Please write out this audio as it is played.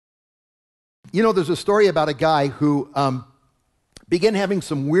There's a story about a guy who began having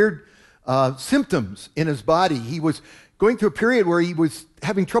some weird symptoms in his body. He was going through a period where he was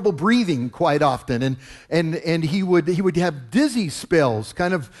having trouble breathing quite often, and he would have dizzy spells,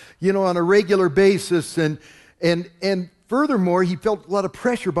 kind of, on a regular basis, and furthermore, he felt a lot of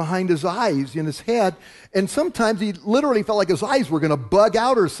pressure behind his eyes, in his head, and sometimes he literally felt like his eyes were going to bug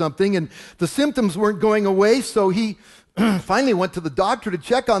out or something, and the symptoms weren't going away, so he finally went to the doctor to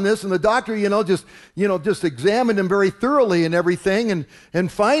check on this, and the doctor, just examined him very thoroughly and everything,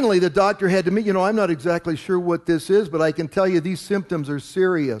 and finally the doctor had to admit, I'm not exactly sure what this is, but I can tell you these symptoms are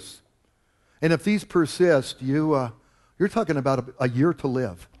serious, and if these persist, you're talking about a year to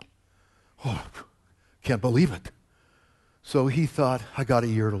live. Oh, can't believe it. So he thought, I got a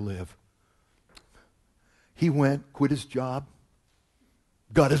year to live. He went, quit his job,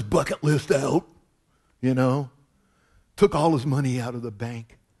 got his bucket list out, took all his money out of the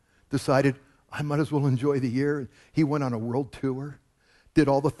bank, decided, I might as well enjoy the year. He went on a world tour, did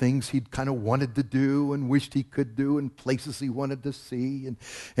all the things he'd kind of wanted to do and wished he could do and places he wanted to see,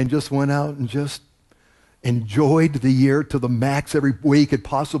 and just went out and just enjoyed the year to the max every way he could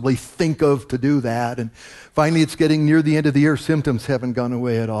possibly think of to do that. And finally, it's getting near the end of the year. Symptoms haven't gone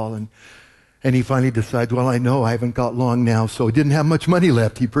away at all. And he finally decides, well, I know I haven't got long now, so he didn't have much money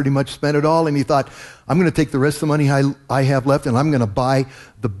left. He pretty much spent it all, and he thought, I'm going to take the rest of the money I have left, and I'm going to buy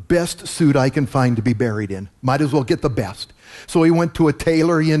the best suit I can find to be buried in. Might as well get the best. So he went to a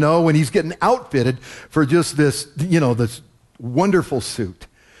tailor, and he's getting outfitted for just this, this wonderful suit.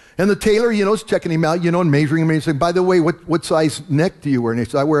 And the tailor, is checking him out, and measuring him, and he's saying, by the way, what size neck do you wear? And he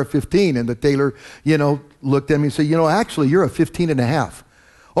said, I wear a 15. And the tailor, looked at me and said, actually, you're a 15 and a half.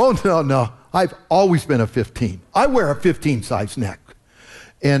 Oh, no. I've always been a 15. I wear a 15 size neck.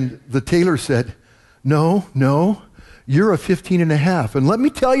 And the tailor said, no, you're a 15 and a half. And let me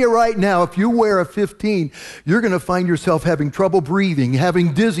tell you right now, if you wear a 15, you're going to find yourself having trouble breathing,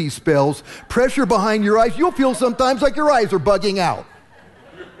 having dizzy spells, pressure behind your eyes. You'll feel sometimes like your eyes are bugging out.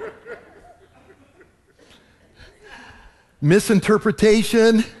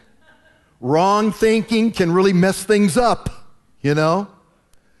 Misinterpretation, wrong thinking can really mess things up,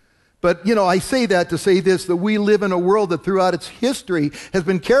 But, I say that to say this, that we live in a world that throughout its history has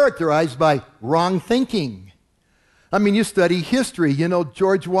been characterized by wrong thinking. I mean, you study history,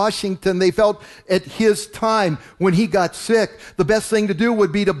 George Washington, they felt at his time when he got sick, the best thing to do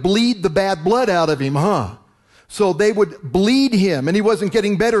would be to bleed the bad blood out of him, So they would bleed him, and he wasn't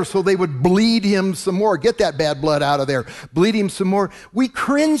getting better, so they would bleed him some more, get that bad blood out of there, bleed him some more. We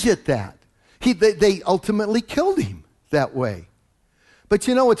cringe at that. They ultimately killed him that way. But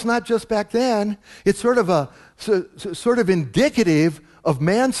it's not just back then. It's sort of indicative of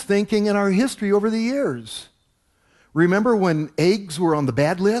man's thinking in our history over the years. Remember when eggs were on the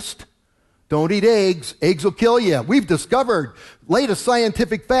bad list? Don't eat eggs. Eggs will kill you. We've discovered, latest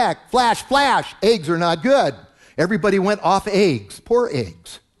scientific fact, flash, eggs are not good. Everybody went off eggs. Poor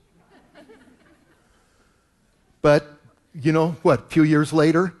eggs. But, a few years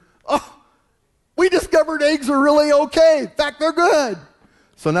later, we discovered eggs are really okay. In fact, they're good.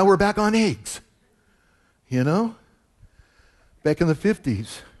 So now we're back on eggs. Back in the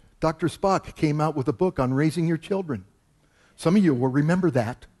 50s, Dr. Spock came out with a book on raising your children. Some of you will remember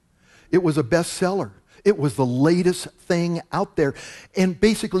that. It was a bestseller. It was the latest thing out there. And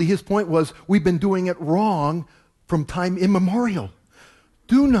basically his point was, we've been doing it wrong from time immemorial.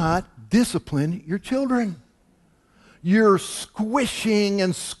 Do not discipline your children. You're squishing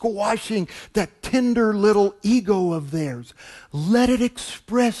and squashing that tender little ego of theirs. Let it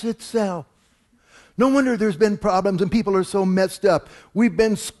express itself. No wonder there's been problems and people are so messed up. We've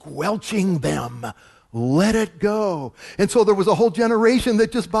been squelching them. Let it go. And so there was a whole generation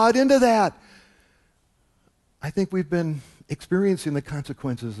that just bought into that. I think we've been experiencing the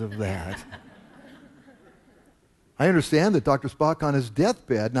consequences of that. I understand that Dr. Spock on his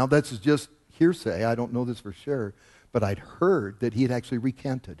deathbed, now that's just hearsay, I don't know this for sure, but I'd heard that he had actually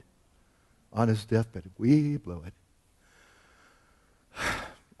recanted on his deathbed. We blew it.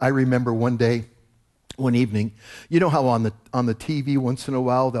 I remember one day, one evening, you know how on the TV once in a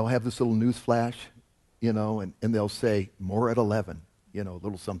while they'll have this little news flash, and they'll say, more at 11, a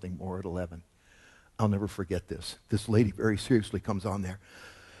little something, more at 11. I'll never forget this. This lady very seriously comes on there.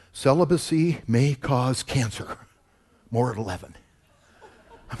 Celibacy may cause cancer. More at 11.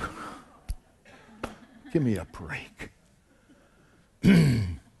 Give me a break.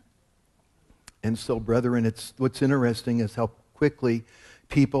 And so, brethren, what's interesting is how quickly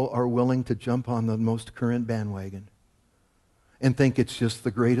people are willing to jump on the most current bandwagon and think it's just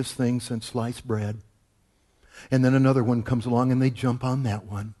the greatest thing since sliced bread. And then another one comes along and they jump on that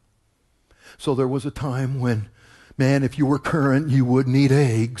one. So there was a time when, man, if you were current, you wouldn't eat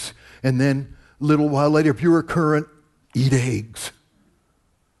eggs. And then a little while later, if you were current, eat eggs.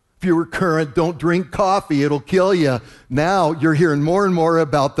 If you were current, don't drink coffee. It'll kill you. Now you're hearing more and more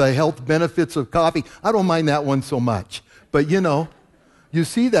about the health benefits of coffee. I don't mind that one so much. But you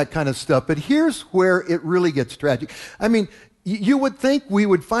see that kind of stuff. But here's where it really gets tragic. I mean, you would think we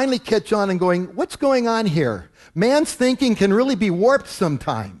would finally catch on and going, what's going on here? Man's thinking can really be warped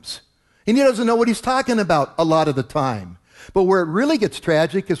sometimes. And he doesn't know what he's talking about a lot of the time. But where it really gets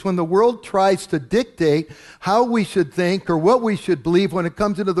tragic is when the world tries to dictate how we should think or what we should believe when it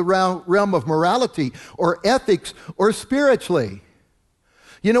comes into the realm of morality or ethics or spiritually.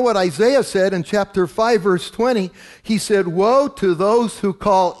 You know what Isaiah said in chapter 5, verse 20? He said, woe to those who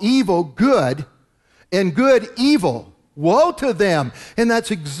call evil good and good evil. Woe to them. And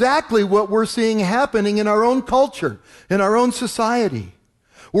that's exactly what we're seeing happening in our own culture, in our own society.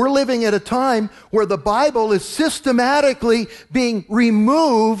 We're living at a time where the Bible is systematically being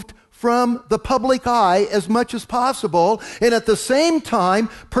removed from the public eye as much as possible. And at the same time,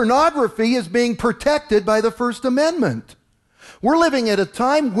 pornography is being protected by the First Amendment. We're living at a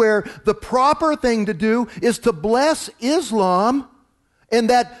time where the proper thing to do is to bless Islam and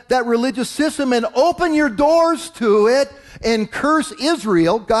that religious system and open your doors to it and curse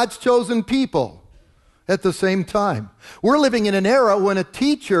Israel, God's chosen people, at the same time. We're living in an era when a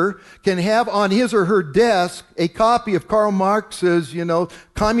teacher can have on his or her desk a copy of Karl Marx's,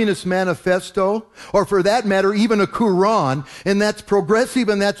 Communist Manifesto, or for that matter, even a Quran, and that's progressive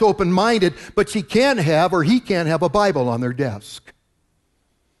and that's open-minded, but she can't have or he can't have a Bible on their desk.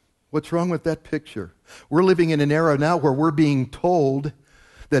 What's wrong with that picture? We're living in an era now where we're being told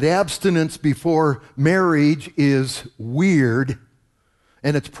that abstinence before marriage is weird,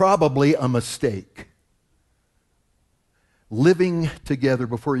 and it's probably a mistake. Living together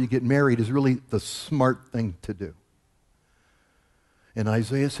before you get married is really the smart thing to do. And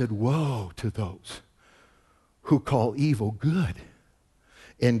Isaiah said, woe to those who call evil good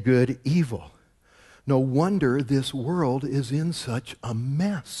and good evil. No wonder this world is in such a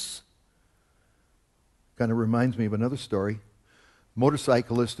mess. Kind of reminds me of another story.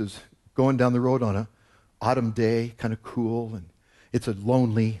 Motorcyclist is going down the road on an autumn day, kind of cool, and it's a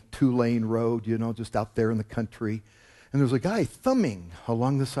lonely 2-lane road, just out there in the country. And there's a guy thumbing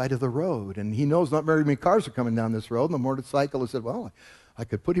along the side of the road, and he knows not very many cars are coming down this road, and the motorcyclist said, well, I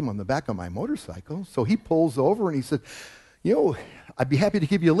could put him on the back of my motorcycle. So he pulls over, and he said, I'd be happy to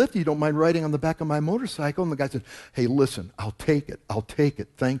give you a lift if you don't mind riding on the back of my motorcycle. And the guy said, hey, listen, I'll take it,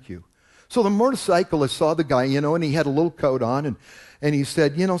 thank you. So the motorcyclist saw the guy, and he had a little coat on, and he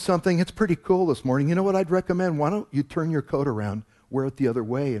said, something, it's pretty cool this morning. You know what I'd recommend? Why don't you turn your coat around, wear it the other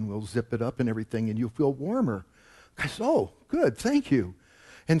way, and we'll zip it up and everything, and you'll feel warmer. I said, oh, good, thank you.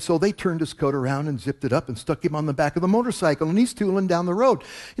 And so they turned his coat around and zipped it up and stuck him on the back of the motorcycle, and he's tooling down the road.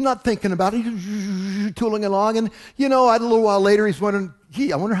 He's not thinking about it, he's tooling along, and, a little while later he's wondering,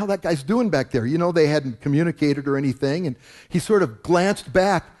 I wonder how that guy's doing back there. They hadn't communicated or anything, and he sort of glanced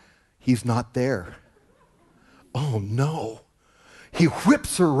back. He's not there. Oh, no. He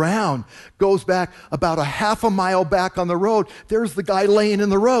whips around, goes back about a half a mile back on the road. There's the guy laying in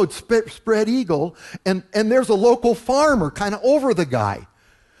the road, spread eagle, and there's a local farmer kind of over the guy.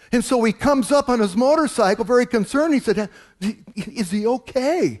 And so he comes up on his motorcycle, very concerned. He said, is he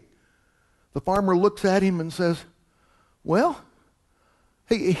okay? The farmer looks at him and says, well,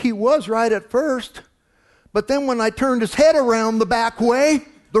 he was right at first, but then when I turned his head around the back way,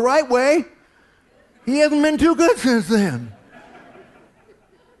 the right way, he hasn't been too good since then.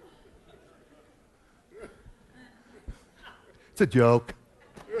 It's a joke.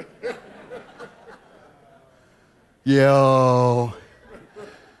 Yo.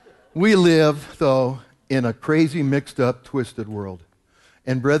 We live, though, in a crazy, mixed up, twisted world.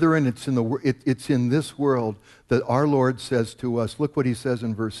 And brethren, it's in this world that our Lord says to us, look what he says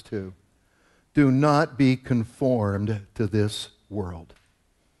in verse 2. Do not be conformed to this world.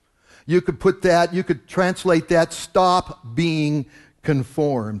 You could translate that, stop being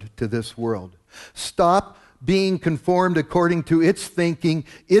conformed to this world. Stop being conformed according to its thinking,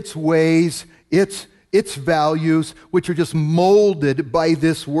 its ways, its values, which are just molded by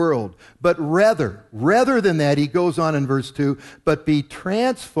this world. But rather than that, he goes on in verse 2, but be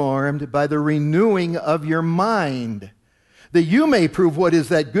transformed by the renewing of your mind, that you may prove what is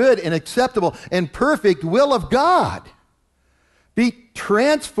that good and acceptable and perfect will of God. Be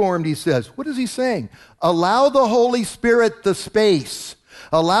transformed, he says. What is he saying? Allow the Holy Spirit the space.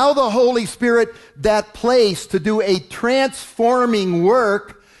 Allow the Holy Spirit that place to do a transforming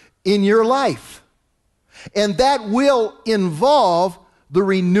work in your life. And that will involve the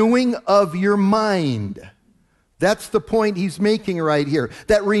renewing of your mind. That's the point he's making right here.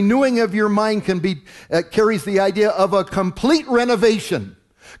 That renewing of your mind carries the idea of a complete renovation.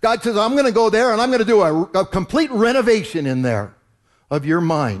 God says, I'm going to go there and I'm going to do a complete renovation in there of your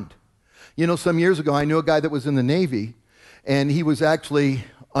mind. You know, some years ago, I knew a guy that was in the Navy, and he was actually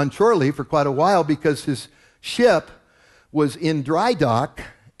on shore leave for quite a while because his ship was in dry dock,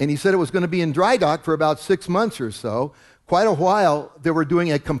 and he said it was going to be in dry dock for about 6 months or so. Quite a while, they were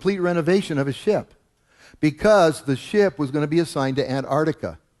doing a complete renovation of his ship, because the ship was going to be assigned to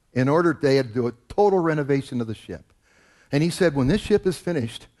Antarctica. In order, they had to do a total renovation of the ship. And he said, when this ship is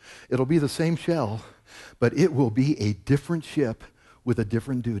finished, it'll be the same shell, but it will be a different ship with a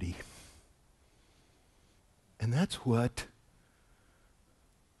different duty. And that's what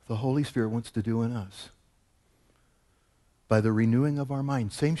the Holy Spirit wants to do in us. By the renewing of our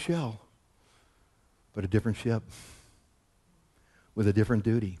mind. Same shell, but a different ship with a different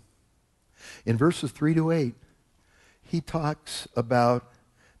duty. In verses 3 to 8, he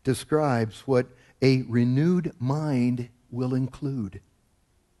describes what a renewed mind will include.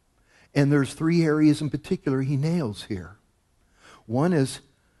 And there's 3 areas in particular he nails here. One is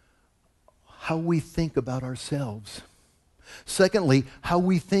how we think about ourselves. Secondly, how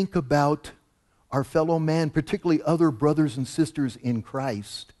we think about our fellow man, particularly other brothers and sisters in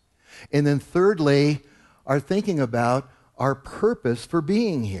Christ. And then thirdly, our thinking about our purpose for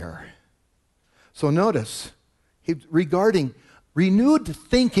being here. So notice, regarding renewed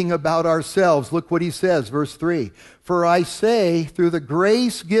thinking about ourselves, look what he says, verse 3. For I say, through the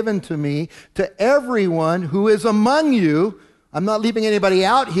grace given to me, to everyone who is among you, I'm not leaving anybody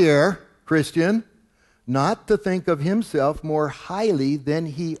out here, Christian, not to think of himself more highly than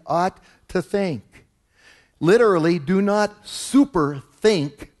he ought to think. Literally, do not super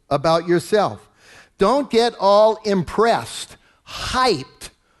think about yourself. Don't get all impressed, hyped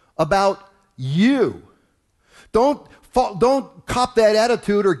about you. Don't cop that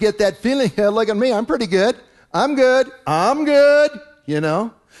attitude or get that feeling, hey, look at me, I'm pretty good. I'm good. You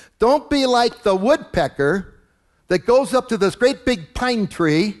know. Don't be like the woodpecker that goes up to this great big pine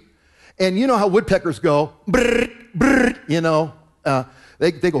tree, and you know how woodpeckers go, brrr, brrr, you know.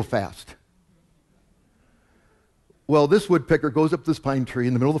 They go fast. Well, this woodpecker goes up this pine tree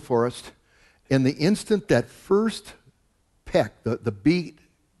in the middle of the forest, and the instant that first peck, the beat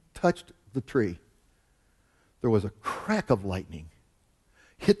touched the tree, there was a crack of lightning,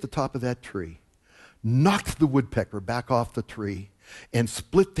 hit the top of that tree, knocked the woodpecker back off the tree, and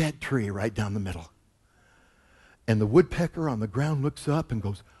split that tree right down the middle. And the woodpecker on the ground looks up and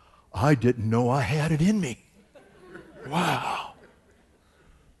goes, I didn't know I had it in me. Wow.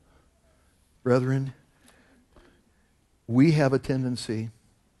 Brethren, we have a tendency,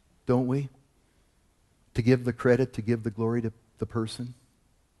 don't we, to give the credit, to give the glory to the person.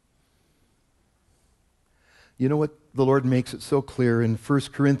 You know what? The Lord makes it so clear in 1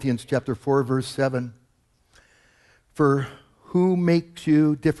 Corinthians chapter 4, verse 7. For who makes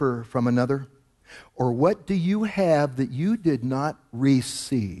you differ from another? Or what do you have that you did not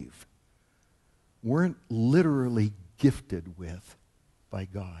receive? Weren't literally gifted with by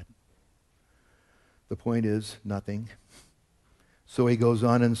God. The point is, nothing. So he goes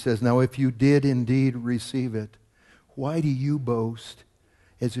on and says, now if you did indeed receive it, why do you boast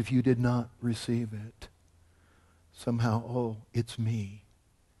as if you did not receive it? Somehow, oh, it's me.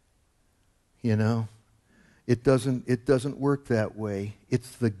 You know, it doesn't work that way. It's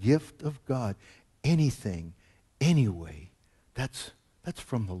the gift of God. Anything, anyway, that's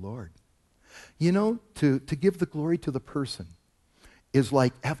from the Lord. You know, to give the glory to the person is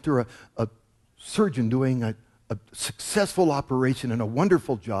like after a surgeon doing a successful operation and a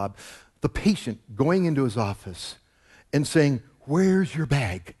wonderful job, the patient going into his office and saying, where's your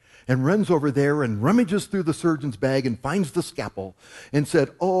bag? And runs over there and rummages through the surgeon's bag and finds the scalpel and said,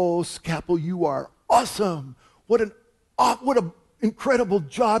 oh, scalpel, you are awesome. What an incredible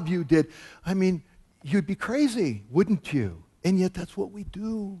job you did. I mean, you'd be crazy, wouldn't you? And yet that's what we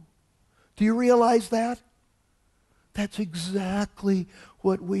do. Do you realize that? That's exactly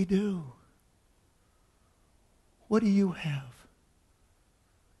what we do. What do you have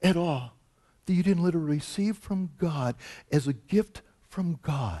at all that you didn't literally receive from God as a gift from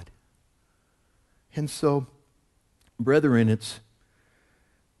God? And so, brethren, it's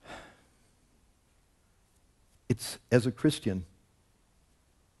as a Christian,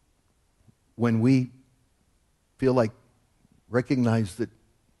 when we feel like recognize that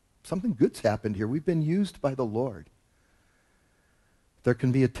something good's happened here, we've been used by the Lord, there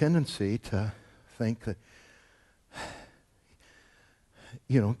can be a tendency to think that,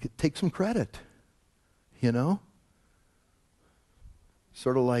 you know, take some credit, you know?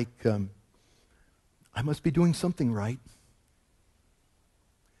 sort of like, I must be doing something right.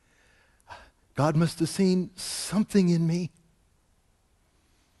 God must have seen something in me.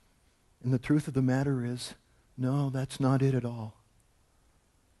 And the truth of the matter is, no, that's not it at all.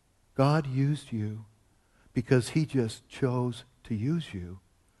 God used you because he just chose to use you.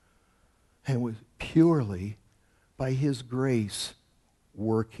 And it was purely by his grace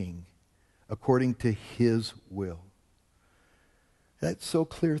working according to his will. That's so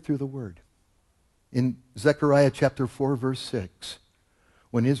clear through the Word. In Zechariah chapter 4, verse 6,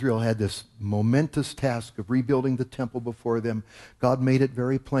 when Israel had this momentous task of rebuilding the temple before them, God made it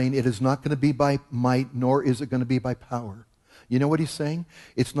very plain. It is not going to be by might, nor is it going to be by power. You know what he's saying?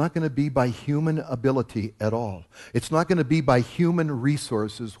 It's not going to be by human ability at all. It's not going to be by human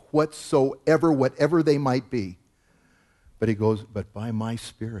resources whatsoever, whatever they might be. But he goes, but by my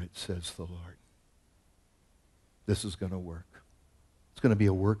Spirit, says the Lord. This is going to work. It's going to be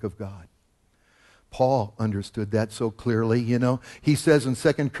a work of God. Paul understood that so clearly, you know. He says in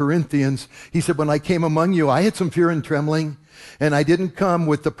 2 Corinthians, he said, when I came among you, I had some fear and trembling, and I didn't come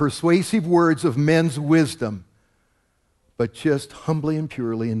with the persuasive words of men's wisdom, but just humbly and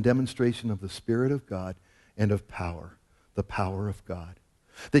purely in demonstration of the Spirit of God and of power, the power of God.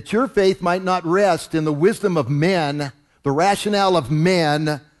 That your faith might not rest in the wisdom of men, the rationale of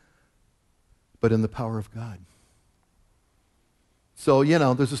men, but in the power of God. So, you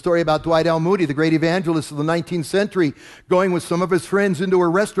know, there's a story about Dwight L. Moody, the great evangelist of the 19th century, going with some of his friends into a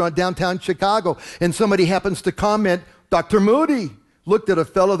restaurant downtown Chicago, and somebody happens to comment, Dr. Moody looked at a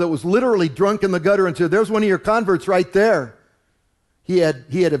fellow that was literally drunk in the gutter and said, there's one of your converts right there. He had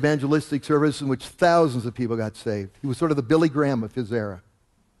evangelistic service in which thousands of people got saved. He was sort of the Billy Graham of his era.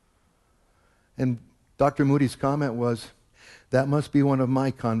 And Dr. Moody's comment was, that must be one of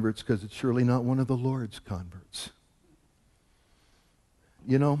my converts because it's surely not one of the Lord's converts.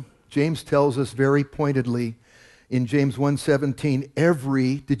 You know, James tells us very pointedly in James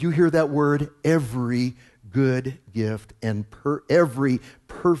 1:17, did you hear that word? Every good gift and every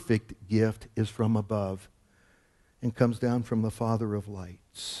perfect gift is from above and comes down from the Father of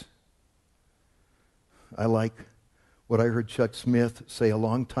lights. I like what I heard Chuck Smith say a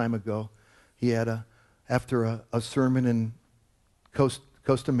long time ago. He had after a sermon in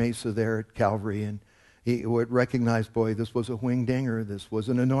Costa Mesa there at Calvary, and he would recognize, boy, this was a wing-dinger. This was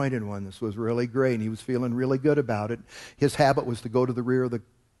an anointed one. This was really great. And he was feeling really good about it. His habit was to go to the rear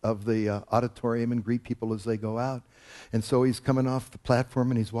of the auditorium and greet people as they go out. And so he's coming off the platform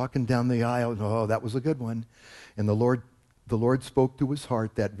and he's walking down the aisle. And, oh, that was a good one. And the Lord spoke to his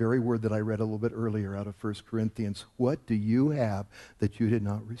heart that very word that I read a little bit earlier out of 1 Corinthians. What do you have that you did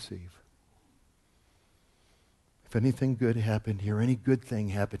not receive? If anything good happened here, any good thing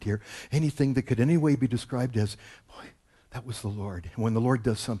happened here, anything that could in any way be described as, boy, that was the Lord. And when the Lord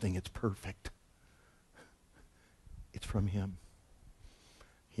does something, it's perfect. It's from him.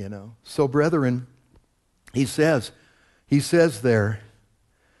 You know. So, brethren, he says there,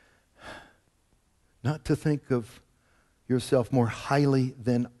 not to think of yourself more highly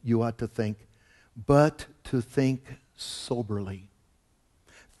than you ought to think, but to think soberly.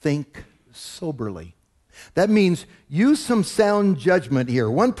 Think soberly. That means use some sound judgment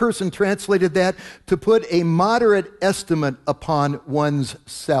here. One person translated that to put a moderate estimate upon one's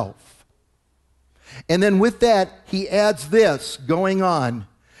self. And then with that, he adds this going on.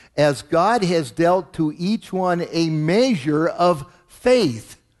 As God has dealt to each one a measure of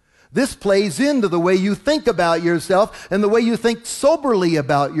faith. This plays into the way you think about yourself and the way you think soberly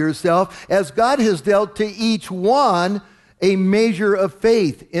about yourself. As God has dealt to each one a measure of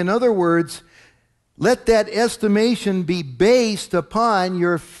faith. In other words, let that estimation be based upon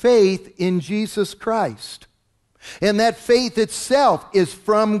your faith in Jesus Christ. And that faith itself is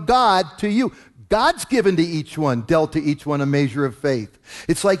from God to you. God's given to each one, dealt to each one a measure of faith.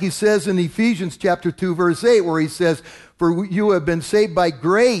 It's like he says in Ephesians chapter 2, verse 8, where he says, for you have been saved by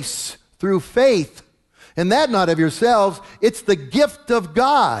grace through faith. And that not of yourselves, it's the gift of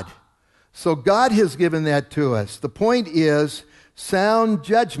God. So God has given that to us. The point is, sound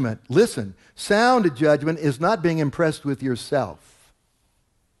judgment. Listen, sound judgment is not being impressed with yourself.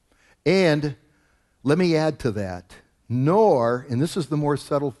 And let me add to that, nor, and this is the more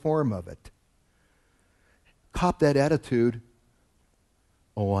subtle form of it, cop that attitude,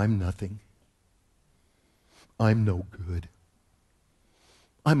 oh, I'm nothing. I'm no good.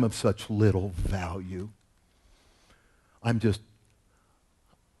 I'm of such little value. I'm just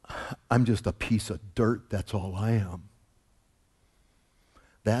a piece of dirt, that's all I am.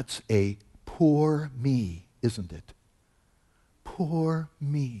 That's a poor me, isn't it? Poor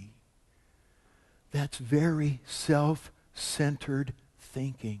me. That's very self-centered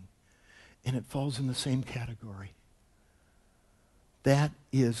thinking. And it falls in the same category. That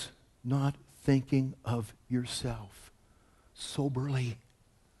is not thinking of yourself soberly.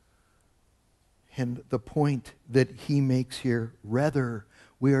 And the point that he makes here, rather,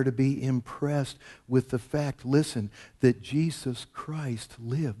 we are to be impressed with the fact, listen, that Jesus Christ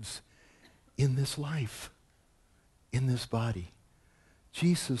lives in this life, in this body.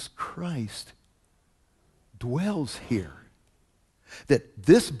 Jesus Christ dwells here. That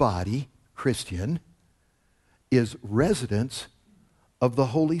this body, Christian, is residence of the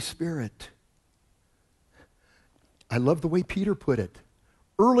Holy Spirit. I love the way Peter put it.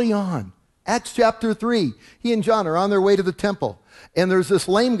 Early on, Acts chapter 3, he and John are on their way to the temple. And there's this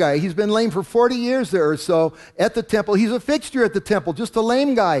lame guy. He's been lame for 40 years there or so at the temple. He's a fixture at the temple, just a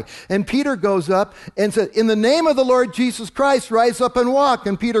lame guy. And Peter goes up and says, in the name of the Lord Jesus Christ, rise up and walk.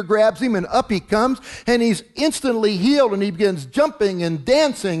 And Peter grabs him and up he comes. And he's instantly healed. And he begins jumping and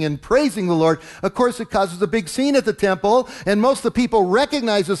dancing and praising the Lord. Of course, it causes a big scene at the temple. And most of the people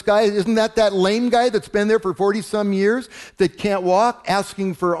recognize this guy. Isn't that lame guy that's been there for 40-some years that can't walk,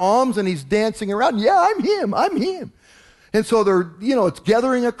 asking for alms? And he's dancing around. Yeah, I'm him. And so it's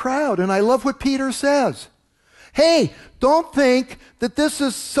gathering a crowd. And I love what Peter says. Hey, don't think that this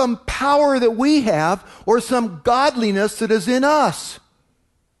is some power that we have or some godliness that is in us.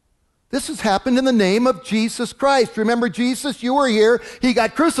 This has happened in the name of Jesus Christ. Remember Jesus, you were here. He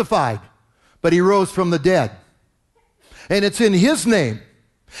got crucified, but he rose from the dead. And it's in his name.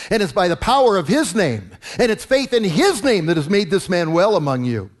 And it's by the power of his name. And it's faith in his name that has made this man well among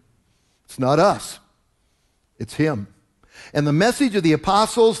you. It's not us. It's him. And the message of the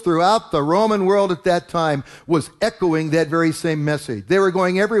apostles throughout the Roman world at that time was echoing that very same message. They were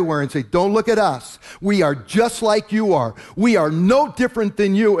going everywhere and saying, don't look at us. We are just like you are. We are no different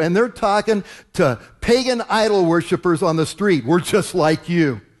than you. And they're talking to pagan idol worshipers on the street. We're just like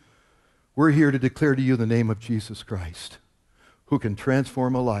you. We're here to declare to you the name of Jesus Christ, who can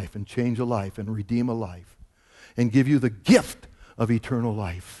transform a life and change a life and redeem a life and give you the gift of eternal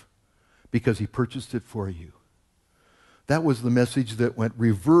life because he purchased it for you. That was the message that went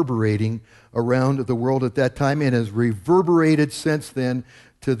reverberating around the world at that time and has reverberated since then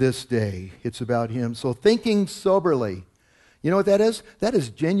to this day. It's about him. So thinking soberly, you know what that is? That is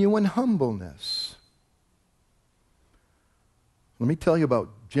genuine humbleness. Let me tell you about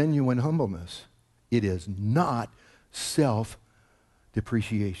genuine humbleness. It is not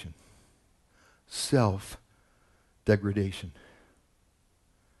self-depreciation, self-degradation.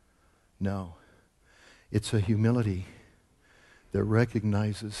 No, it's a humility that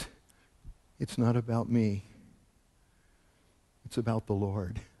recognizes it's not about me. It's about the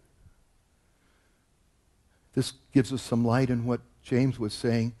Lord. This gives us some light in what James was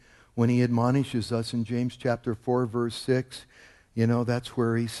saying when he admonishes us in James chapter 4, verse 6. You know, that's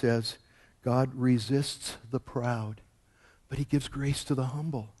where he says, God resists the proud, but he gives grace to the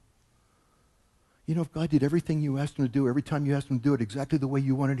humble. You know, if God did everything you asked him to do, every time you asked him to do it exactly the way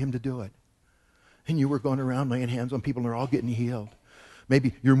you wanted him to do it, and you were going around laying hands on people and they're all getting healed.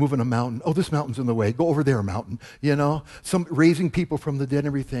 Maybe you're moving a mountain. Oh, this mountain's in the way. Go over there, mountain. You know, raising people from the dead and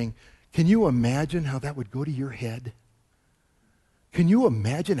everything. Can you imagine how that would go to your head? Can you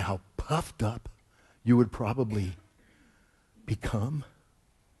imagine how puffed up you would probably become?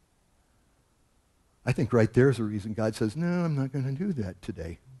 I think right there's a reason God says, no, I'm not going to do that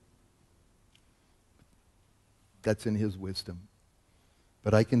today. That's in his wisdom.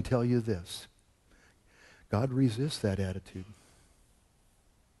 But I can tell you this. God resists that attitude.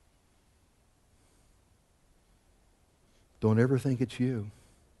 Don't ever think it's you.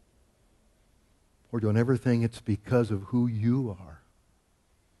 Or don't ever think it's because of who you are.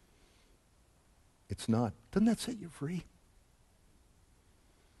 It's not. Doesn't that set you free?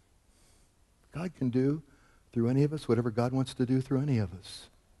 God can do through any of us whatever God wants to do through any of us.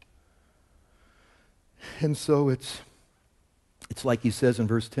 And so it's like he says in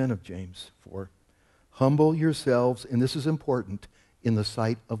verse 10 of James 4. Humble yourselves, and this is important, in the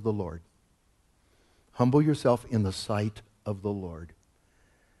sight of the Lord. Humble yourself in the sight of the Lord,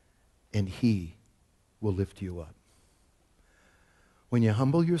 and he will lift you up. When you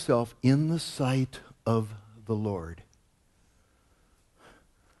humble yourself in the sight of the Lord,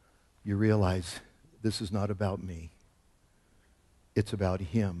 you realize this is not about me. It's about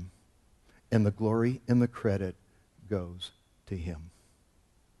him, and the glory and the credit goes to him.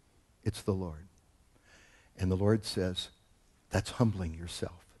 It's the Lord. And the Lord says, that's humbling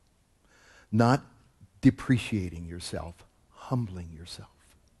yourself. Not depreciating yourself, humbling yourself.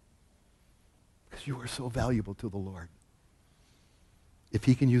 Because you are so valuable to the Lord. If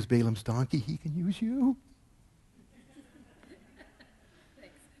he can use Balaam's donkey, he can use you.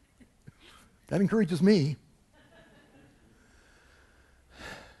 That encourages me.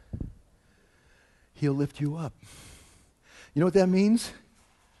 He'll lift you up. You know what that means?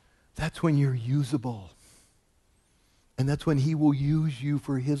 That's when you're usable. And that's when he will use you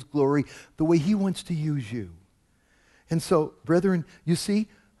for his glory the way he wants to use you. And so, brethren, you see,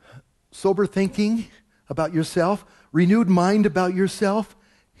 sober thinking about yourself, renewed mind about yourself,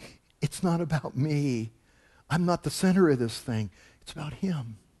 it's not about me. I'm not the center of this thing. It's about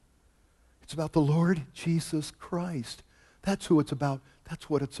him. It's about the Lord Jesus Christ. That's who it's about. That's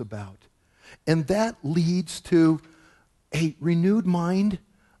what it's about. And that leads to a renewed mind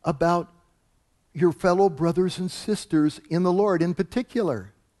about your fellow brothers and sisters in the Lord in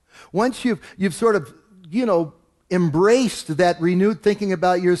particular. Once you've sort of, embraced that renewed thinking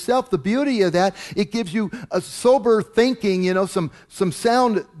about yourself, the beauty of that, it gives you a sober thinking, some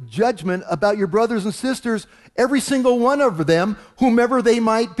sound judgment about your brothers and sisters, every single one of them, whomever they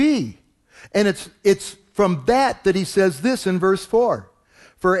might be. And it's from that he says this in verse 4.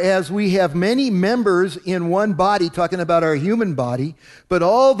 For as we have many members in one body, talking about our human body, but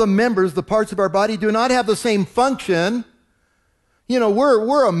all the members, the parts of our body, do not have the same function.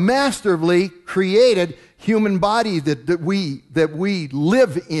 We're a masterfully created human body that we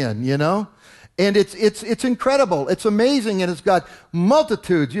live in, And it's incredible. It's amazing, and it's got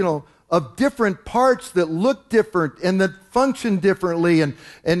multitudes, of different parts that look different and that function differently and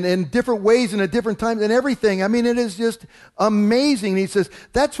in different ways and at different times and everything. I mean, it is just amazing. He says,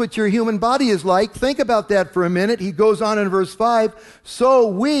 that's what your human body is like. Think about that for a minute. He goes on in verse 5. So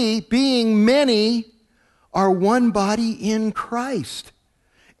we, being many, are one body in Christ,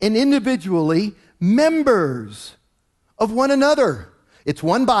 and individually members of one another. It's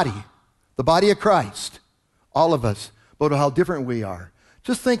one body, the body of Christ, all of us, but how different we are.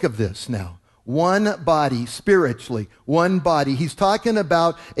 Just think of this now. One body, spiritually, one body. He's talking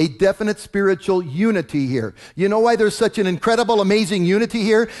about a definite spiritual unity here. You know why there's such an incredible, amazing unity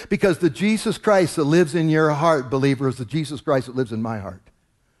here? Because the Jesus Christ that lives in your heart, believer, is the Jesus Christ that lives in my heart.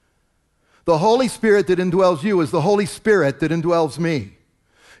 The Holy Spirit that indwells you is the Holy Spirit that indwells me.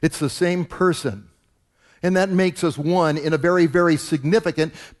 It's the same person. And that makes us one in a very, very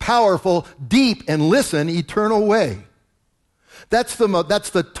significant, powerful, deep, and listen, eternal way. That's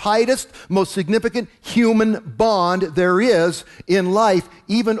the tightest, most significant human bond there is in life,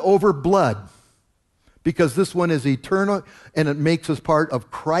 even over blood. Because this one is eternal, and it makes us part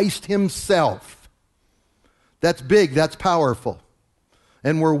of Christ himself. That's big, that's powerful.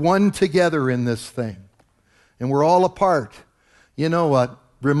 And we're one together in this thing. And we're all apart. You know what?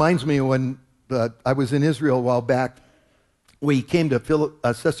 Reminds me when I was in Israel a while back, we came to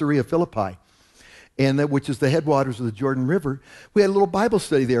Caesarea Philippi, which is the headwaters of the Jordan River. We had a little Bible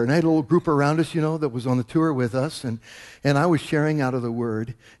study there, and I had a little group around us, that was on the tour with us, and I was sharing out of the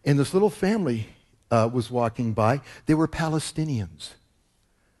Word, and this little family was walking by. They were Palestinians,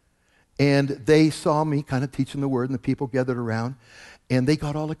 and they saw me kind of teaching the Word, and the people gathered around, and they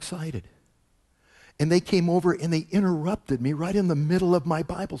got all excited. And they came over, and they interrupted me right in the middle of my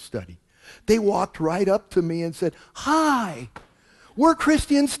Bible study. They walked right up to me and said, "Hi, we're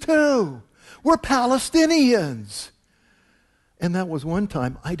Christians too. We're Palestinians." And that was one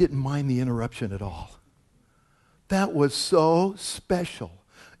time I didn't mind the interruption at all. That was so special.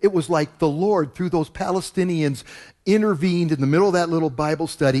 It was like the Lord, through those Palestinians, intervened in the middle of that little Bible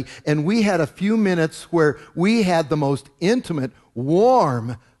study, and we had a few minutes where we had the most intimate,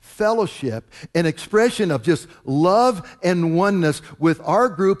 warm fellowship, an expression of just love and oneness with our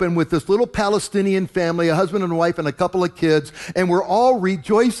group and with this little Palestinian family, a husband and wife and a couple of kids, and we're all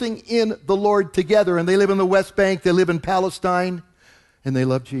rejoicing in the Lord together. And they live in the West Bank, they live in Palestine, and they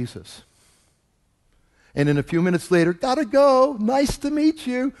love Jesus. And then a few minutes later, "Gotta go, nice to meet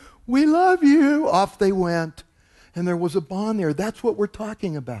you, we love you." Off they went. And there was a bond there. That's what we're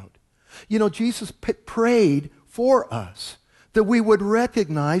talking about. Jesus prayed for us, that we would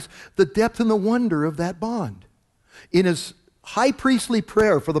recognize the depth and the wonder of that bond. In his high priestly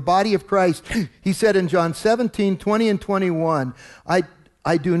prayer for the body of Christ, he said in John 17:20 and 21,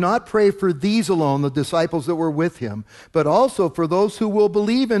 I do not pray for these alone, the disciples that were with him, but also for those who will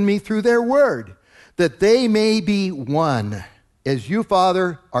believe in me through their word, that they may be one, as you,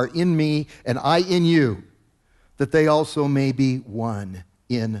 Father, are in me and I in you, that they also may be one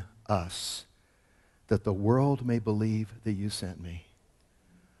in us, that the world may believe that you sent me.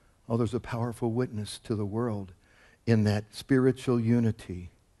 Oh, there's a powerful witness to the world in that spiritual unity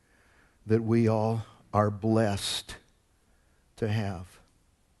that we all are blessed to have.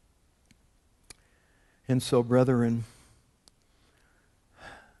 And so, brethren,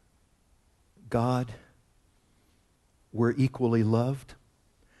 God, we're equally loved.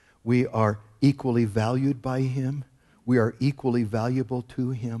 We are equally valued by Him. We are equally valuable to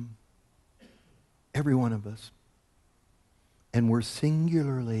Him. Every one of us. And we're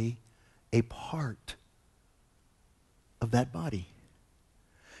singularly a part of that body.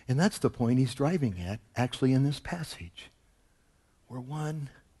 And that's the point he's driving at, actually, in this passage. We're one,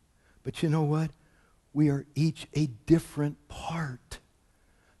 but you know what? We are each a different part.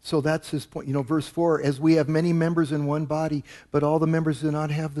 So that's his point. You know, verse 4, as we have many members in one body, but all the members do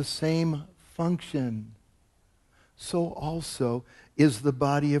not have the same function, so also is the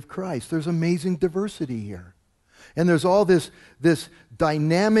body of Christ. There's amazing diversity here. And there's all this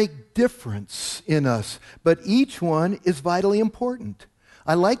dynamic difference in us, but each one is vitally important.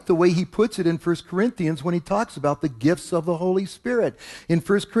 I like the way he puts it in 1 Corinthians when he talks about the gifts of the Holy Spirit. In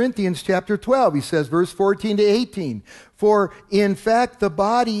 1 Corinthians chapter 12, he says, verse 14 to 18, "For in fact the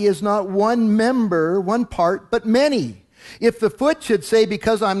body is not one member, one part, but many. If the foot should say,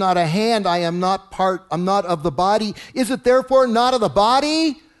 because I'm not a hand, I'm not of the body, is it therefore not of the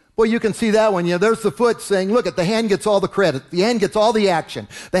body?" Well, you can see that one. You know, there's the foot saying, look, the hand gets all the credit. The hand gets all the action.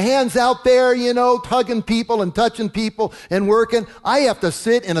 The hand's out there, you know, tugging people and touching people and working. I have to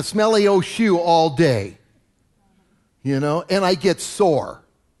sit in a smelly old shoe all day, you know, and I get sore.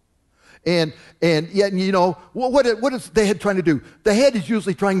 And yet, you know, what is the head trying to do? The head is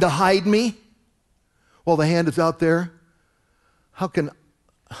usually trying to hide me. Well, the hand is out there.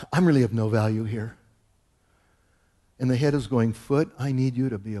 I'm really of no value here. And the head is going, foot, I need you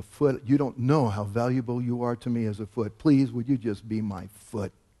to be a foot. You don't know how valuable you are to me as a foot. Please, would you just be my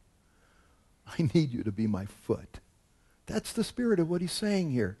foot? I need you to be my foot. That's the spirit of what he's saying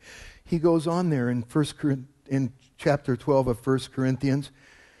here. He goes on there in chapter 12 of 1 Corinthians.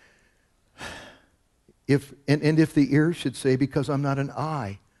 If the ear should say, because I'm not an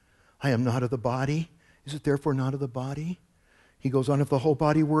eye, I am not of the body, is it therefore not of the body? He goes on, if the whole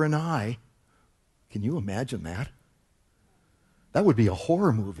body were an eye, can you imagine that? That would be a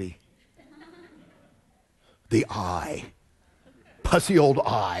horror movie. The eye. Pussy old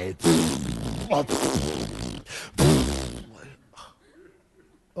eye.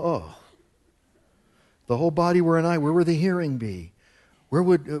 Oh. The whole body were an eye, where would the hearing be?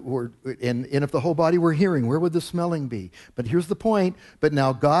 And if the whole body were hearing, where would the smelling be? But here's the point. But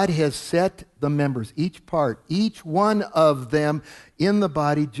now God has set the members, each part, each one of them in the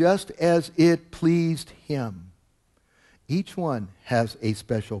body just as it pleased Him. Each one has a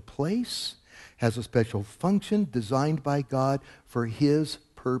special place, has a special function designed by God for His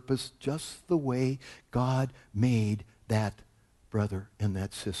purpose, just the way God made that brother and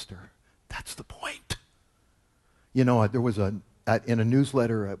that sister. That's the point. You know, there was in a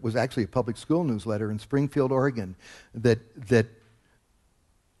newsletter, it was actually a public school newsletter in Springfield, Oregon, that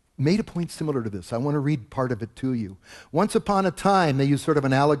made a point similar to this. I want to read part of it to you. Once upon a time, they used sort of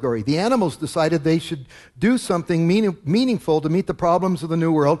an allegory. The animals decided they should do something meaningful to meet the problems of the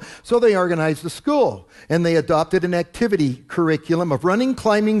new world, so they organized a school, and they adopted an activity curriculum of running,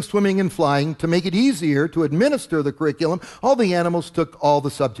 climbing, swimming, and flying. To make it easier to administer the curriculum, all the animals took all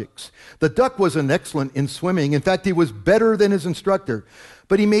the subjects. The duck was an excellent in swimming. In fact, he was better than his instructor.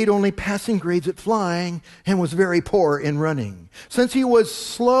 But he made only passing grades at flying and was very poor in running. Since he was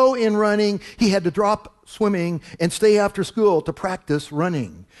slow in running, he had to drop swimming and stay after school to practice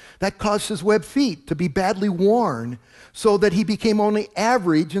running. That caused his webbed feet to be badly worn, so that he became only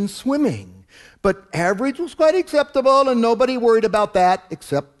average in swimming. But average was quite acceptable, and nobody worried about that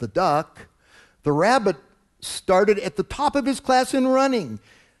except the duck. The rabbit started at the top of his class in running,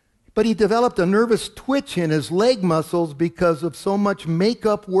 but he developed a nervous twitch in his leg muscles because of so much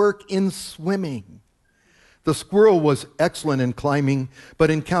makeup work in swimming. The squirrel was excellent in climbing, but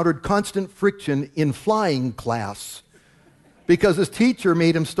encountered constant friction in flying class because his teacher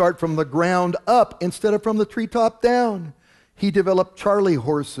made him start from the ground up instead of from the treetop down. He developed Charlie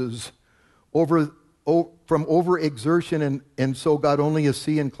horses from overexertion and so got only a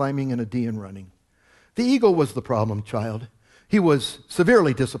C in climbing and a D in running. The eagle was the problem child. He was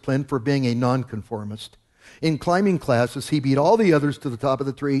severely disciplined for being a nonconformist. In climbing classes, he beat all the others to the top of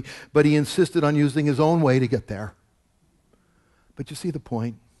the tree, but he insisted on using his own way to get there. But you see the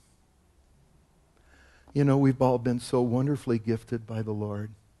point? You know, we've all been so wonderfully gifted by the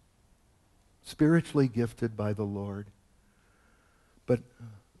Lord, spiritually gifted by the Lord, but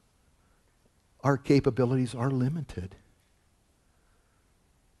our capabilities are limited.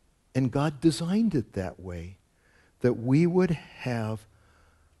 And God designed it that way, that we would have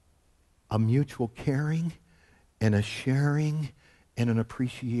a mutual caring and a sharing and an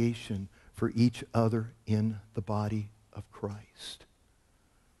appreciation for each other in the body of Christ.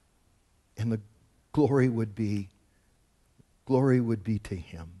 And the glory would be to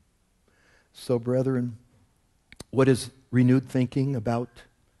Him. So, brethren, what is renewed thinking about?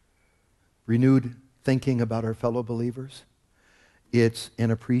 Renewed thinking about our fellow believers? It's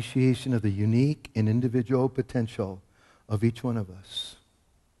an appreciation of the unique and individual potential of each one of us.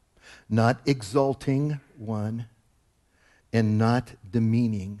 Not exalting one and not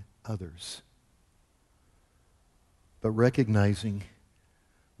demeaning others, but recognizing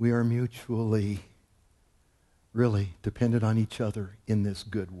we are mutually really dependent on each other in this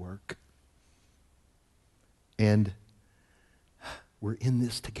good work. And we're in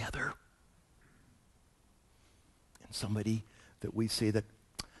this together. And somebody that we see that,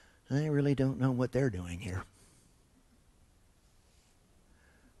 I really don't know what they're doing here.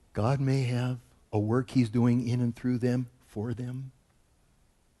 God may have a work he's doing in and through them, for them,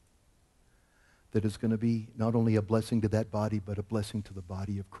 that is going to be not only a blessing to that body, but a blessing to the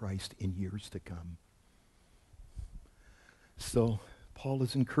body of Christ in years to come. So Paul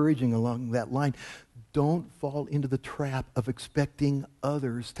is encouraging along that line, don't fall into the trap of expecting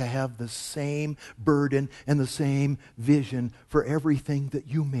others to have the same burden and the same vision for everything that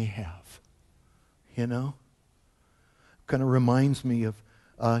you may have. You know? Kind of reminds me of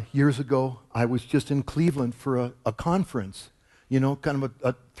years ago, I was just in Cleveland for a conference. You know, kind of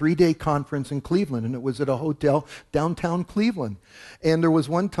a 3-day conference in Cleveland, and it was at a hotel downtown Cleveland. And there was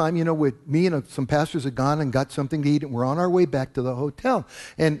one time, you know, with me and some pastors had gone and got something to eat, and we're on our way back to the hotel.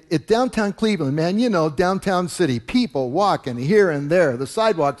 And at downtown Cleveland, man, you know, downtown city, people walking here and there. The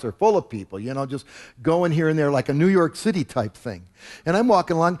sidewalks are full of people, you know, just going here and there like a New York City type thing. And I'm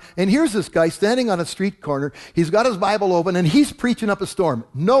walking along, and here's this guy standing on a street corner. He's got his Bible open, and he's preaching up a storm.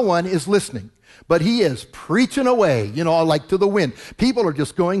 No one is listening. But he is preaching away, you know, like to the wind. People are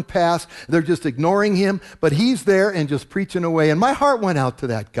just going past. They're just ignoring him. But he's there and just preaching away. And my heart went out to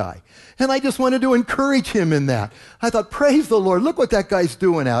that guy. And I just wanted to encourage him in that. I thought, praise the Lord. Look what that guy's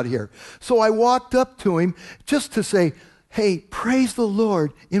doing out here. So I walked up to him just to say, hey, praise the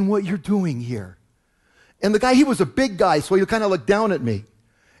Lord in what you're doing here. And the guy, he was a big guy, so he kind of looked down at me.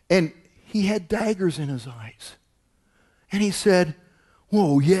 And he had daggers in his eyes. And he said,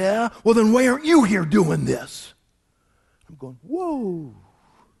 whoa, yeah? Well, then why aren't you here doing this? I'm going, whoa.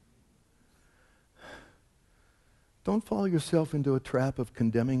 Don't fall yourself into a trap of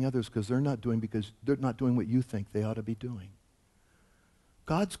condemning others because they're not doing what you think they ought to be doing.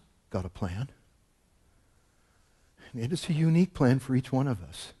 God's got a plan. And it is a unique plan for each one of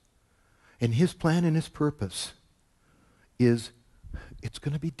us. And his plan and his purpose is it's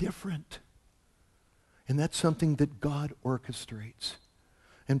going to be different. And that's something that God orchestrates.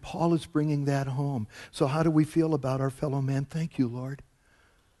 And Paul is bringing that home. So how do we feel about our fellow man? Thank you, Lord,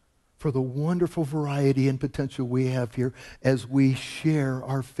 for the wonderful variety and potential we have here as we share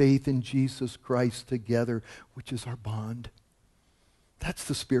our faith in Jesus Christ together, which is our bond. That's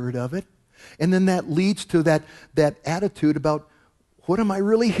the spirit of it. And then that leads to that attitude about, what am I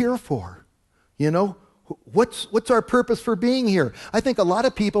really here for? You know, what's our purpose for being here? I think a lot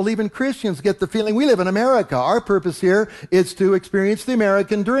of people, even Christians, get the feeling we live in America. Our purpose here is to experience the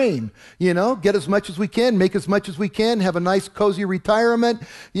American dream. You know, get as much as we can, make as much as we can, have a nice cozy retirement,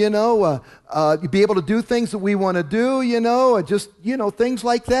 you know, be able to do things that we want to do, you know, just, you know, things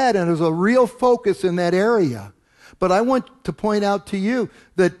like that. And there's a real focus in that area. But I want to point out to you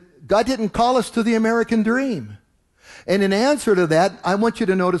that God didn't call us to the American dream. And in answer to that, I want you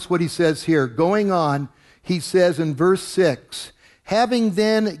to notice what he says here. Going on, he says in verse 6, having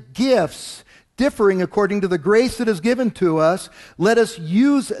then gifts differing according to the grace that is given to us, let us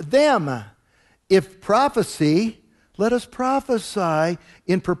use them. If prophecy, let us prophesy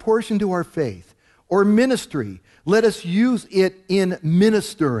in proportion to our faith. Or ministry, let us use it in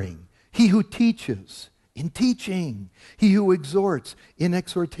ministering. He who teaches, in teaching. He who exhorts, in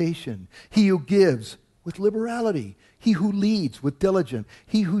exhortation. He who gives, with liberality. He who leads with diligence.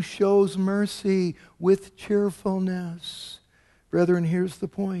 He who shows mercy with cheerfulness. Brethren, here's the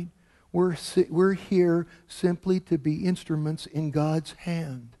point. We're here simply to be instruments in God's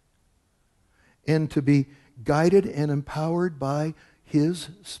hand and to be guided and empowered by his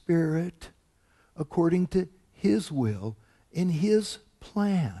Spirit according to his will and his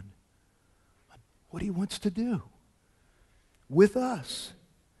plan. What he wants to do with us.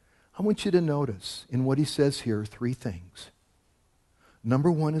 I want you to notice in what he says here 3 things.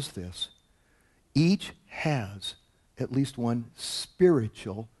 Number 1 is this. Each has at least one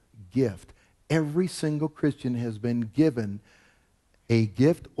spiritual gift. Every single Christian has been given a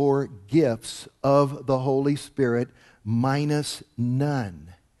gift or gifts of the Holy Spirit minus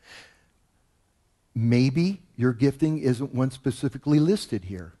none. Maybe your gifting isn't one specifically listed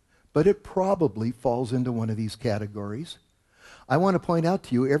here, but it probably falls into one of these categories. I want to point out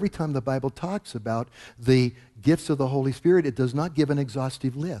to you, every time the Bible talks about the gifts of the Holy Spirit, it does not give an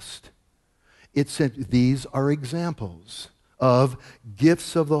exhaustive list. It said these are examples of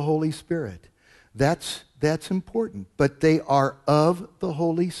gifts of the Holy Spirit. That's important, but they are of the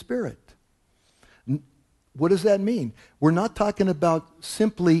Holy Spirit. What does that mean? We're not talking about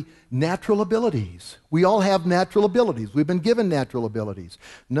simply natural abilities. We all have natural abilities. We've been given natural abilities.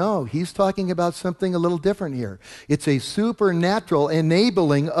 No, he's talking about something a little different here. It's a supernatural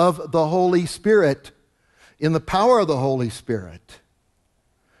enabling of the Holy Spirit in the power of the Holy Spirit.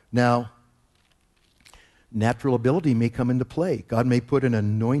 Now, natural ability may come into play. God may put an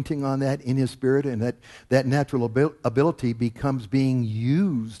anointing on that in his spirit, and that natural ability becomes being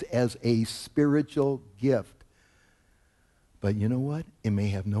used as a spiritual gift. But you know what? It may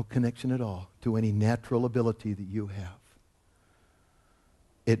have no connection at all to any natural ability that you have.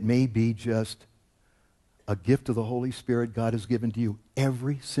 It may be just a gift of the Holy Spirit God has given to you.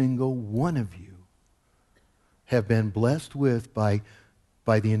 Every single one of you have been blessed with, by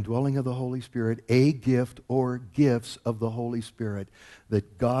the indwelling of the Holy Spirit, a gift or gifts of the Holy Spirit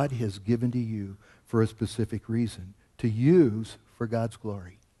that God has given to you for a specific reason, to use for God's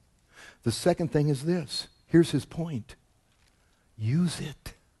glory. The second thing is this. Here's his point. Use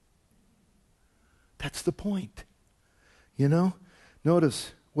it. That's the point. You know,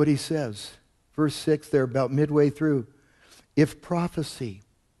 notice what he says. Verse 6 there, about midway through. If prophecy,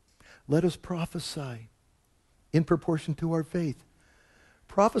 let us prophesy in proportion to our faith.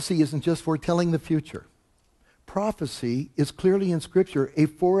 Prophecy isn't just foretelling the future. Prophecy is clearly in Scripture a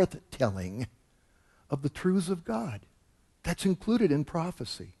foretelling of the truths of God. That's included in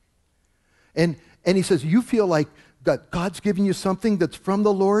prophecy. And he says, you feel like God's giving you something that's from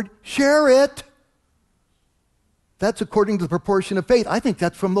the Lord? Share it. That's according to the proportion of faith. I think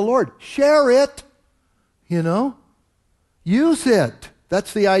that's from the Lord. Share it. You know? Use it.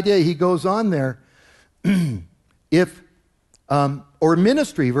 That's the idea. He goes on there. Or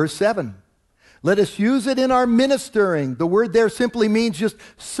ministry, verse 7. Let us use it in our ministering. The word there simply means just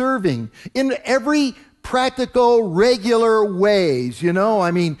serving. In every practical, regular ways, you know, I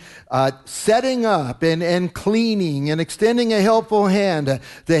mean, setting up and cleaning and extending a helpful hand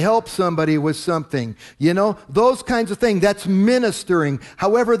to help somebody with something, you know, those kinds of things. That's ministering.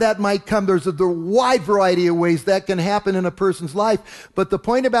 However that might come, there's a wide variety of ways that can happen in a person's life. But the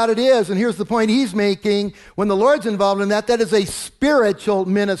point about it is, and here's the point he's making, when the Lord's involved in that, that is a spiritual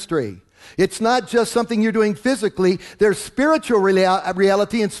ministry. It's not just something you're doing physically. There's spiritual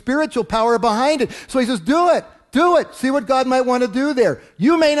reality and spiritual power behind it. So he says, do it. Do it. See what God might want to do there.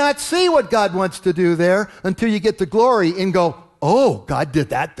 You may not see what God wants to do there until you get to glory and go, oh, God did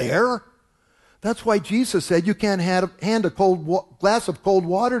that there? That's why Jesus said you can't hand a glass of cold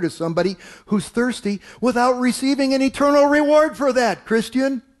water to somebody who's thirsty without receiving an eternal reward for that,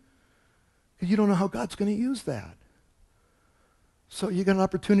 Christian. Because you don't know how God's going to use that. So you got an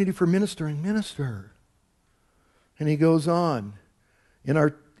opportunity for ministering. Minister. And he goes on.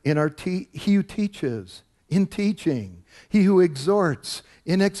 He who teaches, in teaching. He who exhorts,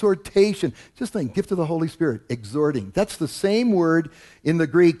 in exhortation. Just think, gift of the Holy Spirit, exhorting. That's the same word in the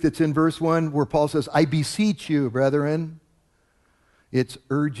Greek that's in verse 1 where Paul says, I beseech you, brethren. It's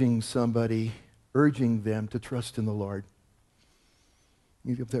urging somebody, urging them to trust in the Lord.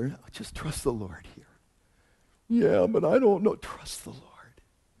 You go up there, just trust the Lord here. Yeah, but I don't know. Trust the Lord.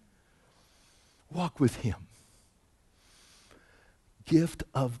 Walk with him. Gift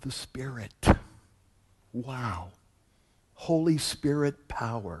of the Spirit. Wow. Holy Spirit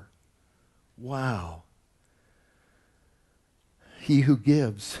power. Wow. He who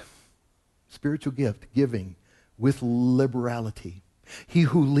gives, spiritual gift, giving with liberality. He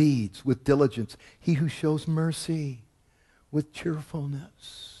who leads with diligence. He who shows mercy with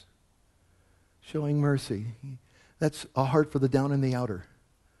cheerfulness. Showing mercy. That's a heart for the down and the outer.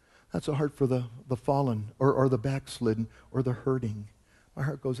 That's a heart for the fallen or the backslidden or the hurting. My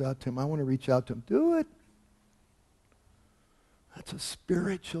heart goes out to him. I want to reach out to him. Do it. That's a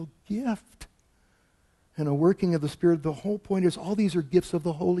spiritual gift. And a working of the Spirit. The whole point is all these are gifts of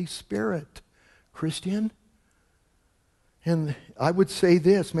the Holy Spirit. Christian. And I would say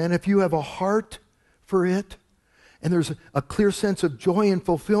this, man, if you have a heart for it, and there's a clear sense of joy and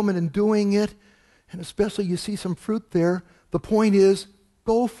fulfillment in doing it, and especially you see some fruit there, the point is,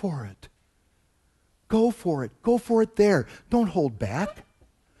 go for it. Go for it. Go for it there. Don't hold back.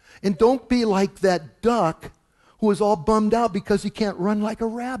 And don't be like that duck who is all bummed out because he can't run like a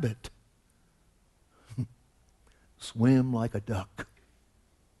rabbit. Swim like a duck.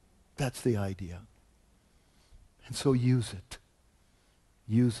 That's the idea. And so use it.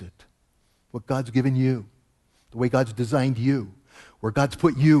 Use it. What God's given you. the way God's designed you, where God's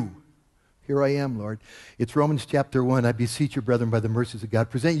put you. Here I am, Lord. It's Romans chapter 1. I beseech you, brethren, by the mercies of God,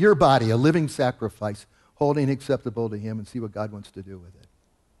 present your body a living sacrifice, holy and acceptable to him, and see what God wants to do with it.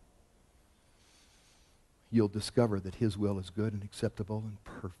 You'll discover that his will is good and acceptable and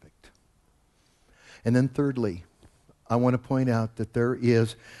perfect. And then thirdly, I want to point out that there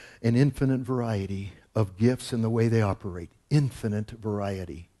is an infinite variety of gifts in the way they operate. Infinite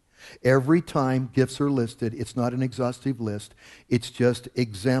variety. Every time gifts are listed, it's not an exhaustive list. It's just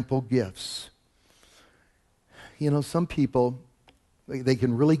example gifts. You know, some people, they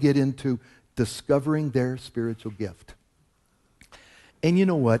can really get into discovering their spiritual gift. And you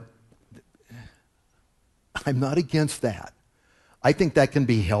know what? I'm not against that. I think that can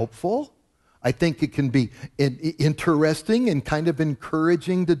be helpful. I think it can be interesting and kind of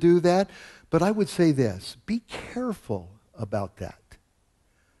encouraging to do that. But I would say this, be careful about that.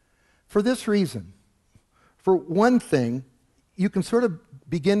 For this reason, for one thing, you can sort of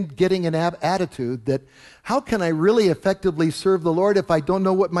begin getting an attitude that, how can I really effectively serve the Lord if I don't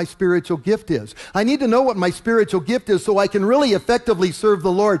know what my spiritual gift is? I need to know what my spiritual gift is so I can really effectively serve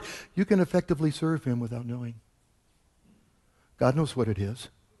the Lord. You can effectively serve him without knowing. God knows what it is.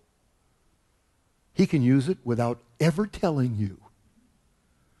 He can use it without ever telling you.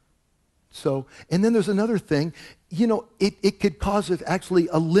 So, and then there's another thing, you know, it could cause actually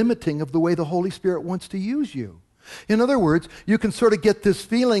a limiting of the way the Holy Spirit wants to use you. In other words, you can sort of get this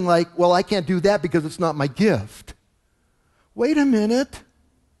feeling like, well, I can't do that because it's not my gift. Wait a minute.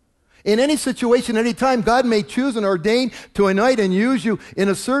 In any situation, any time, God may choose and ordain to anoint and use you in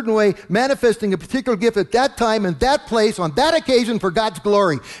a certain way, manifesting a particular gift at that time, in that place, on that occasion for God's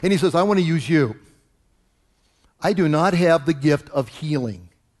glory. And he says, I want to use you. I do not have the gift of healing.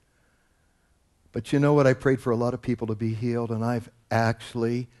 But you know what? I prayed for a lot of people to be healed, and I've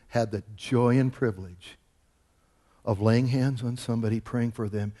actually had the joy and privilege of laying hands on somebody, praying for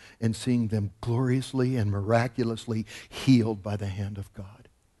them, and seeing them gloriously and miraculously healed by the hand of God.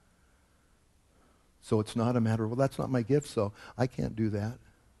 So it's not a matter of, well, that's not my gift, so I can't do that.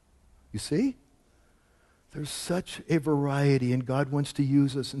 You see? There's such a variety, and God wants to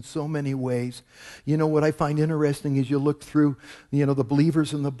use us in so many ways. You know, what I find interesting is you look through, you know, the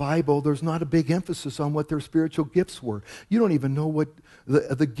believers in the Bible, there's not a big emphasis on what their spiritual gifts were. You don't even know what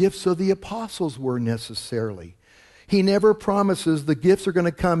the gifts of the apostles were necessarily. He never promises the gifts are going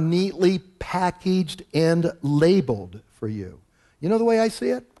to come neatly packaged and labeled for you. You know the way I see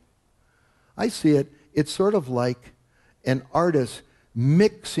it? I see it, it's sort of like an artist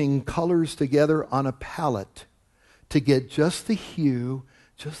mixing colors together on a palette to get just the hue,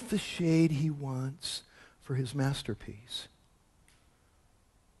 just the shade he wants for his masterpiece.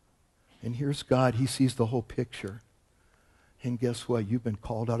 And here's God. He sees the whole picture. And guess what? You've been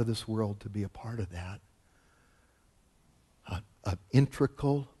called out of this world to be a part of that. An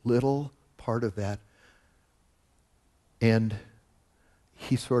integral little part of that. And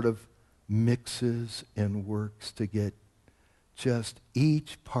he sort of mixes and works to get just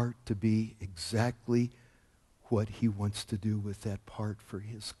each part to be exactly what he wants to do with that part for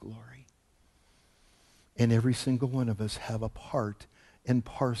his glory. And every single one of us have a part and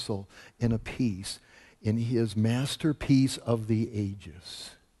parcel and a piece in his masterpiece of the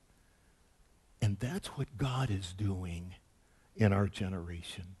ages. And that's what God is doing in our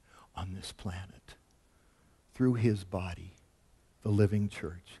generation on this planet through his body, the living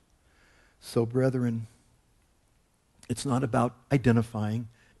church. So, brethren, it's not about identifying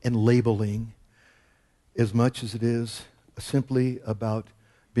and labeling as much as it is simply about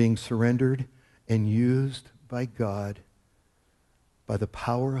being surrendered and used by God by the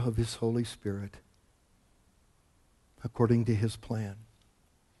power of his Holy Spirit according to his plan.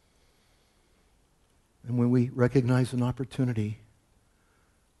 And when we recognize an opportunity,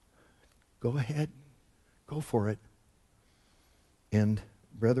 go ahead, go for it. And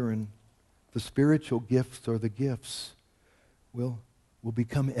brethren, the spiritual gifts or the gifts will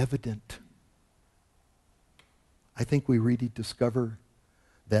become evident. I think we really discover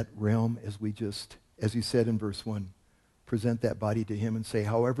that realm as he said in verse 1, present that body to him and say,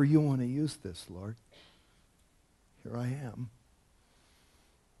 however you want to use this, Lord, here I am.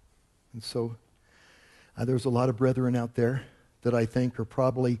 And so there's a lot of brethren out there that I think are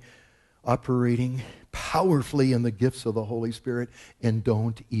probably operating powerfully in the gifts of the Holy Spirit and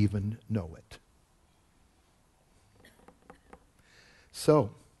don't even know it.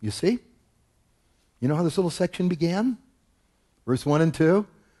 So, you see? You know how this little section began? Verse 1 and 2.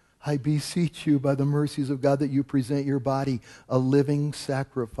 I beseech you by the mercies of God that you present your body a living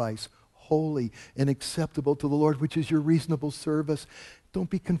sacrifice, holy and acceptable to the Lord, which is your reasonable service. Don't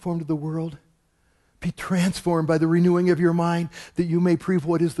be conformed to the world, Be transformed by the renewing of your mind, that you may prove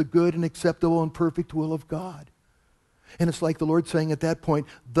what is the good and acceptable and perfect will of God. And it's like the Lord saying at that point,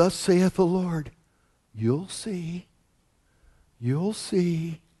 thus saith the Lord, you'll see. You'll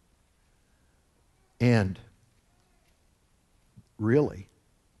see. And really,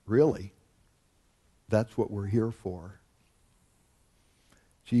 that's what we're here for.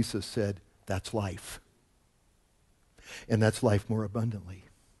 Jesus said, that's life. And that's life more abundantly.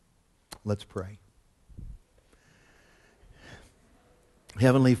 Let's pray.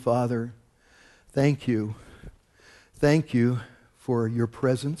 Heavenly Father, thank you. Thank you for your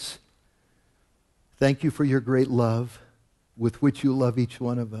presence. Thank you for your great love with which you love each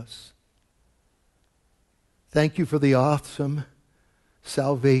one of us. Thank you for the awesome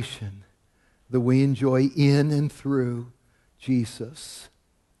salvation that we enjoy in and through Jesus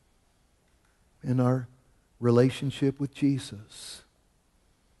and our relationship with Jesus.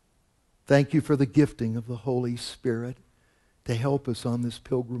 Thank you for the gifting of the Holy Spirit to help us on this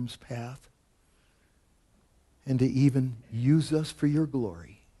pilgrim's path and to even use us for your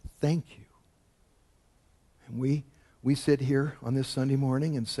glory. Thank you. And we sit here on this Sunday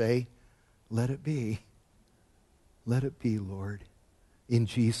morning and say, let it be. Let it be, Lord. In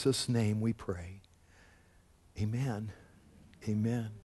Jesus' name we pray. Amen. Amen.